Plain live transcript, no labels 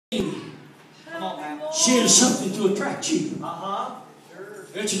Sin is something to attract you. Sure.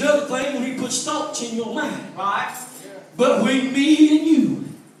 It's another thing when he puts thoughts in your mind. Right. But when me and you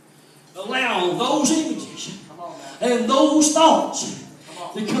allow those images and those thoughts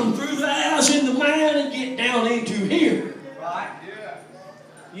to come through the eyes in the mind and get down into here, Right. Yeah.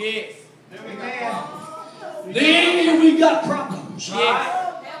 Yes. Amen. then we got problems.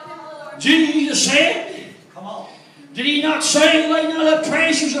 Right. Jesus said, Come on. did he not say, lay not up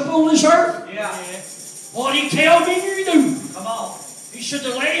treasures upon this earth? Yeah. What he tell me to do? Come on. He said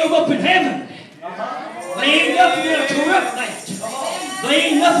to lay them up in heaven. They ain't nothing that'll corrupt that. They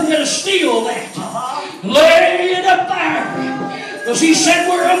ain't nothing that'll steal that. Lay it up there. Because he said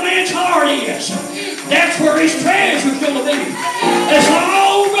where a man's heart is, that's where his treasure's going to be. As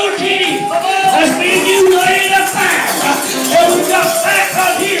long, Brother Kenny, as me and you lay it up there, and we got back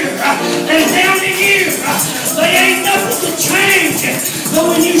up here, and down in here, they ain't nothing to change. But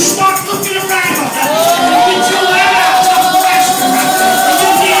when you start looking around, and get your eyes off the master, and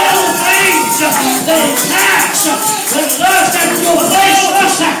you get other things that entice, that lust after your flesh,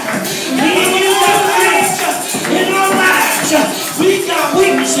 lust after, me and you got things in our lives. We got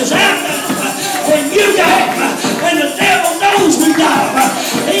weaknesses out there, and you got them, and the devil knows we got them.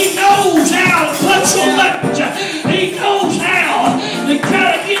 He knows how to punch your buttons. He knows how to try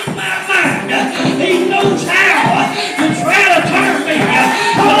to get my mind. He knows how to try to turn me.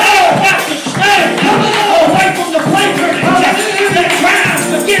 But I've got to stay away from the playground that tries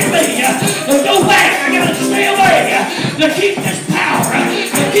to get me to go back. I got to stay away to keep this power,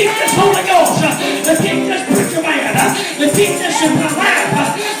 to keep this Holy Ghost, to keep this preacher man, to keep this in my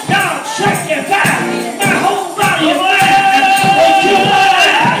life. God sanctify my whole body and mind until my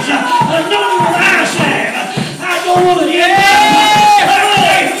eyes anointed with eye salve. I go with it. And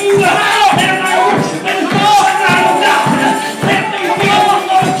I worship and I know God. Let me feel the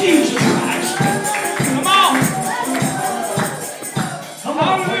Lord Jesus Christ. Come on. Come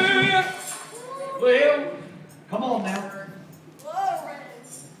on. Hallelujah. Well, come on now.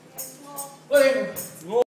 Well,